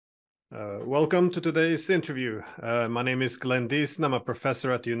Welcome to today's interview. My name is Glenn Diesen. I'm a professor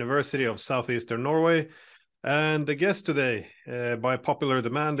at the University of Southeastern Norway. And the guest today, by popular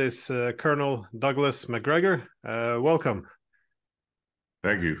demand, is Colonel Douglas Macgregor. Welcome.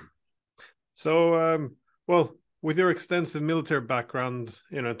 Thank you. So, well, with your extensive military background,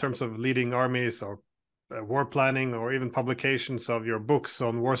 in terms of leading armies or war planning or even publications of your books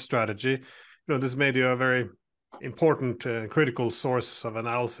on war strategy, this made you a very important critical source of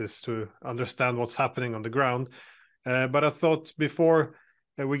analysis to understand what's happening on the ground. But I thought before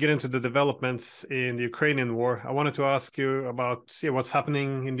we get into the developments in the Ukrainian war, I wanted to ask you about what's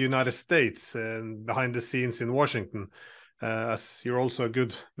happening in the United States and behind the scenes in Washington, as you're also a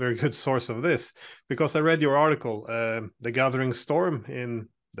very good source of this, because I read your article, The Gathering Storm in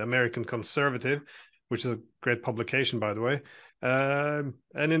the American Conservative, which is a great publication, by the way. And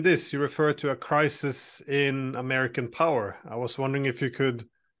in this, you refer to a crisis in American power. I was wondering if you could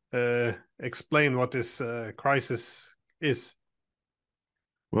explain what this crisis is.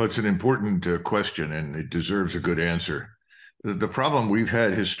 Well, it's an important question, and it deserves a good answer. The problem we've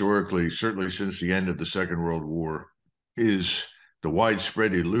had historically, certainly since the end of the Second World War, is the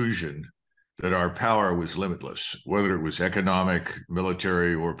widespread illusion that our power was limitless, whether it was economic,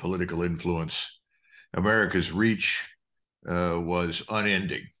 military, or political influence. America's reach was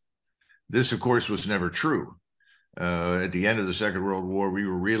unending. This, of course, was never true. At the end of the Second World War, we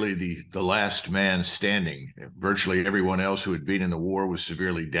were really the last man standing. Virtually everyone else who had been in the war was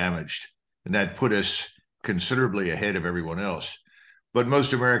severely damaged, and that put us considerably ahead of everyone else. But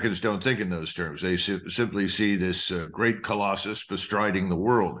most Americans don't think in those terms. They simply see this great colossus bestriding the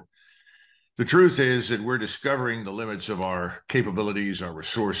world. The truth is that we're discovering the limits of our capabilities, our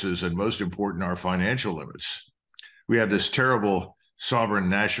resources, and most important, our financial limits. We have this terrible sovereign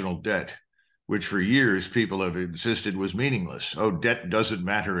national debt, which for years people have insisted was meaningless. Oh, debt doesn't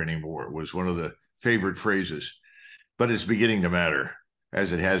matter anymore was one of the favorite phrases, but it's beginning to matter,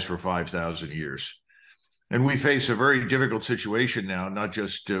 as it has for 5,000 years. And we face a very difficult situation now, not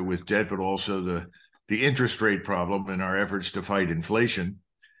just with debt, but also the interest rate problem in our efforts to fight inflation.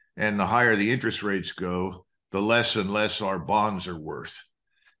 And the higher the interest rates go, the less and less our bonds are worth.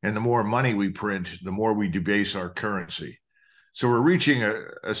 And the more money we print, the more we debase our currency. So we're reaching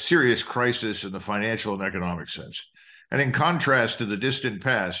a serious crisis in the financial and economic sense. And in contrast to the distant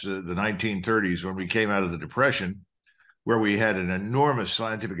past, the 1930s, when we came out of the Depression, where we had an enormous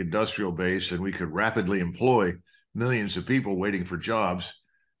scientific industrial base and we could rapidly employ millions of people waiting for jobs,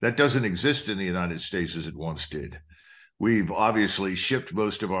 that doesn't exist in the United States as it once did. We've obviously shipped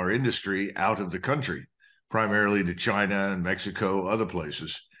most of our industry out of the country, primarily to China and Mexico, other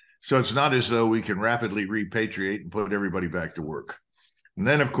places. So it's not as though we can rapidly repatriate and put everybody back to work. And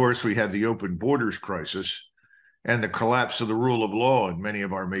then, of course, we have the open borders crisis and the collapse of the rule of law in many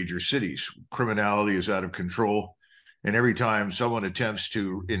of our major cities. Criminality is out of control. And every time someone attempts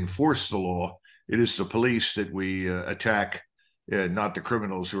to enforce the law, it is the police that we attack, not the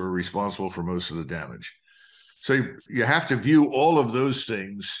criminals who are responsible for most of the damage. So you have to view all of those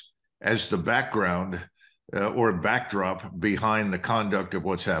things as the background or backdrop behind the conduct of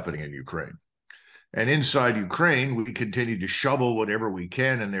what's happening in Ukraine. And inside Ukraine, we continue to shovel whatever we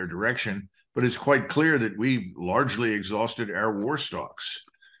can in their direction, but it's quite clear that we've largely exhausted our war stocks.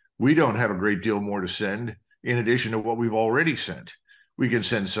 We don't have a great deal more to send in addition to what we've already sent. We can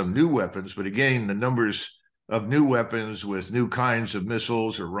send some new weapons, but again, the numbers of new weapons with new kinds of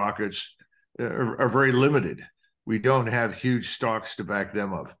missiles or rockets are very limited. We don't have huge stocks to back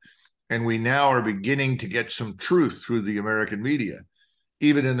them up. And we now are beginning to get some truth through the American media.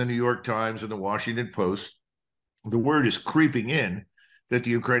 Even in the New York Times and the Washington Post, the word is creeping in that the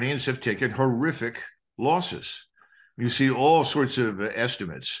Ukrainians have taken horrific losses. You see all sorts of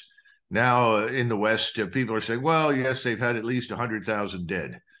estimates. Now in the West, people are saying, well, yes, they've had at least 100,000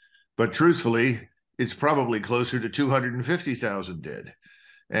 dead. But truthfully, it's probably closer to 250,000 dead.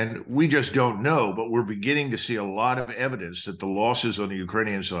 And we just don't know, but we're beginning to see a lot of evidence that the losses on the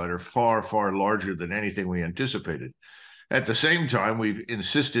Ukrainian side are far, far larger than anything we anticipated. At the same time, we've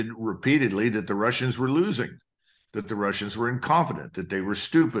insisted repeatedly that the Russians were losing, that the Russians were incompetent, that they were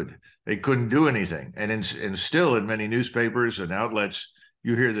stupid, they couldn't do anything. And still in many newspapers and outlets,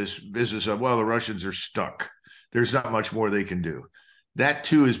 you hear this business of, well, the Russians are stuck. There's not much more they can do. That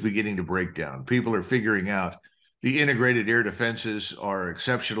too is beginning to break down. People are figuring out the integrated air defenses are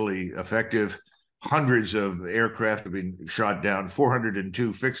exceptionally effective. Hundreds of aircraft have been shot down,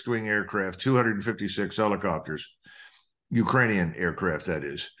 402 fixed-wing aircraft, 256 helicopters, Ukrainian aircraft, that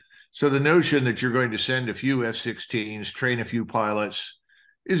is. So the notion that you're going to send a few F-16s, train a few pilots,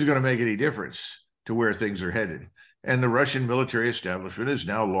 isn't going to make any difference to where things are headed. And the Russian military establishment is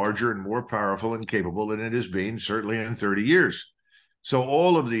now larger and more powerful and capable than it has been, certainly in 30 years. So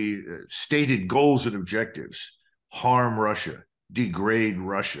all of the stated goals and objectives, harm Russia, degrade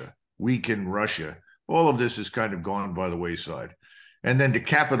Russia, weaken Russia, all of this has kind of gone by the wayside. And then to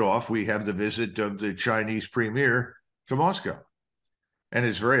cap it off, we have the visit of the Chinese premier to Moscow. And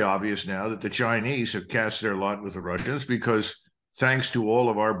it's very obvious now that the Chinese have cast their lot with the Russians because, thanks to all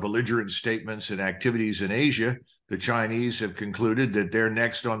of our belligerent statements and activities in Asia, the Chinese have concluded that they're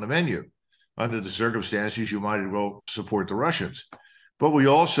next on the menu. Under the circumstances, you might as well support the Russians. But we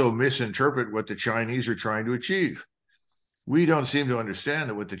also misinterpret what the Chinese are trying to achieve. We don't seem to understand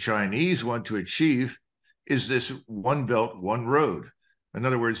that what the Chinese want to achieve is this one belt, one road. In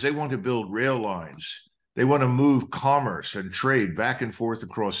other words, they want to build rail lines. They want to move commerce and trade back and forth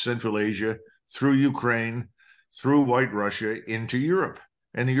across Central Asia, through Ukraine, through White Russia, into Europe.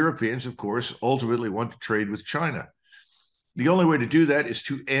 And the Europeans, of course, ultimately want to trade with China. The only way to do that is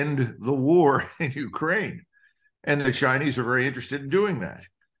to end the war in Ukraine. And the Chinese are very interested in doing that. And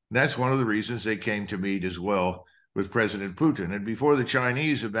that's one of the reasons they came to meet as well with President Putin. And before the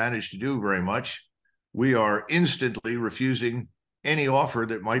Chinese have managed to do very much, we are instantly refusing any offer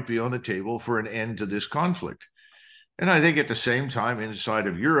that might be on the table for an end to this conflict. And I think at the same time, inside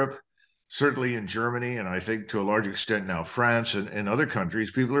of Europe, certainly in Germany, and I think to a large extent now France and other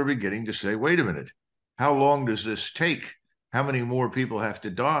countries, people are beginning to say, wait a minute, how long does this take? How many more people have to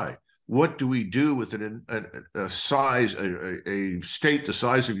die? What do we do with a state the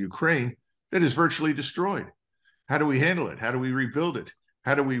size of Ukraine that is virtually destroyed? How do we handle it? How do we rebuild it?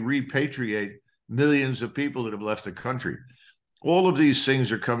 How do we repatriate millions of people that have left the country? All of these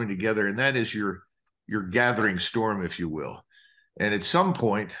things are coming together, and that is your gathering storm, if you will. And at some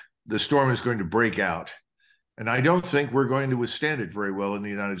point, the storm is going to break out. And I don't think we're going to withstand it very well in the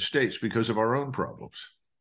United States because of our own problems.